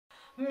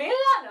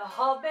মিলন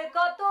হবে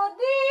কত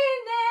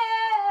দিনে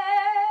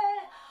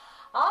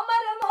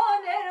আমার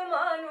মনের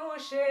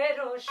মানুষের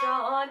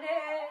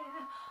সনে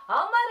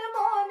আমার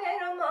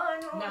মনের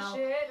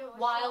মানুষের Now,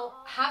 while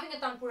having a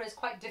tanpura is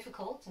quite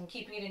difficult and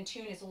keeping it in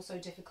tune is also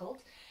difficult,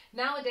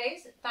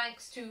 nowadays,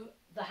 thanks to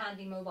the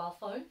handy mobile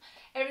phone,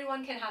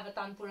 everyone can have a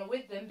tanpura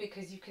with them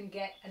because you can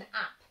get an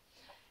app.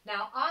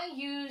 Now, I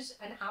use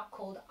an app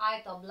called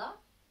iTabla,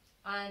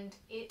 and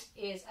it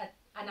is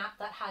an app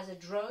that has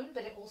a drone,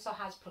 but it also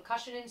has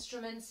percussion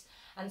instruments,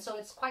 and so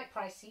it's quite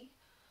pricey.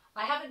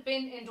 I haven't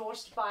been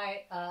endorsed by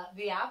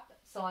the app,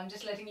 so I'm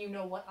just letting you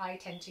know what I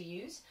tend to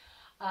use.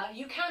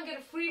 You can get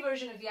a free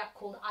version of the app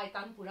called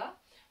iTanpura,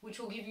 which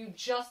will give you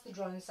just the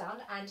drone sound,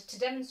 and to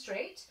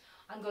demonstrate,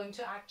 I'm going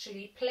to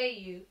actually play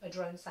you a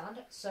drone sound.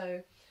 So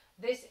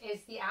this is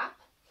the app.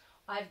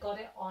 I've got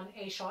it on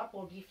A sharp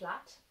or B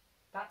flat.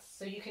 That's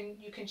so you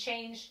can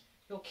change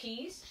your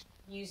keys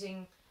using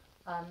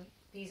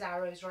these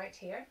arrows right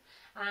here.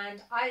 And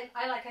I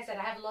like I said,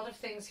 I have a lot of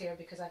things here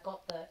because I've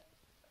got the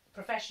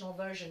professional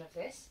version of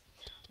this.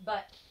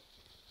 But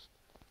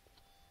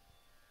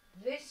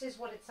this is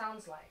what it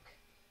sounds like.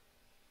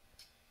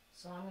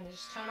 So I'm going to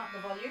just turn up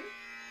the volume.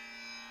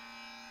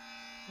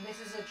 And this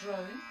is a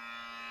drone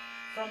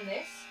from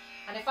this.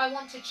 And if I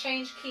want to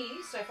change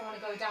keys, so if I want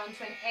to go down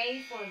to an A,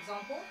 for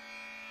example,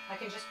 I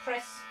can just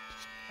press,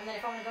 and then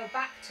if I want to go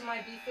back to my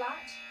B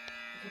flat,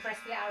 you can press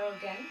the arrow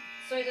again.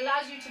 So it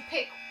allows you to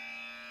pick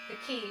the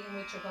key in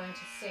which you're going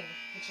to sing,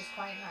 which is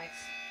quite nice.